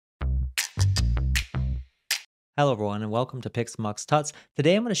Hello everyone and welcome to Pixmux Tuts.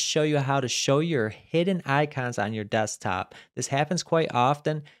 Today I'm going to show you how to show your hidden icons on your desktop. This happens quite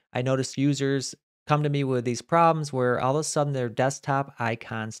often. I notice users come to me with these problems where all of a sudden their desktop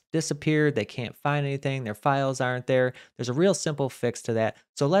icons disappear, they can't find anything, their files aren't there. There's a real simple fix to that.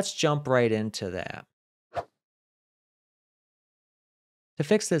 So let's jump right into that. To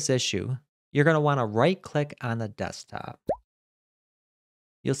fix this issue, you're going to want to right click on the desktop.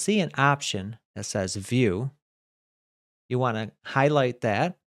 You'll see an option that says View. You want to highlight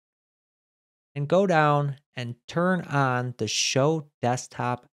that and go down and turn on the Show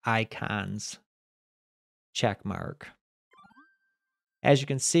Desktop Icons check mark. As you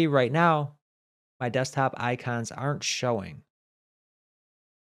can see right now, my desktop icons aren't showing.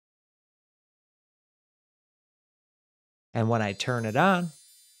 And when I turn it on,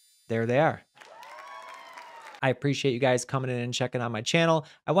 there they are. I appreciate you guys coming in and checking out my channel.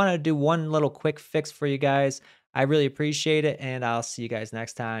 I wanted to do one little quick fix for you guys. I really appreciate it, and I'll see you guys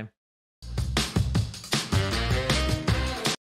next time.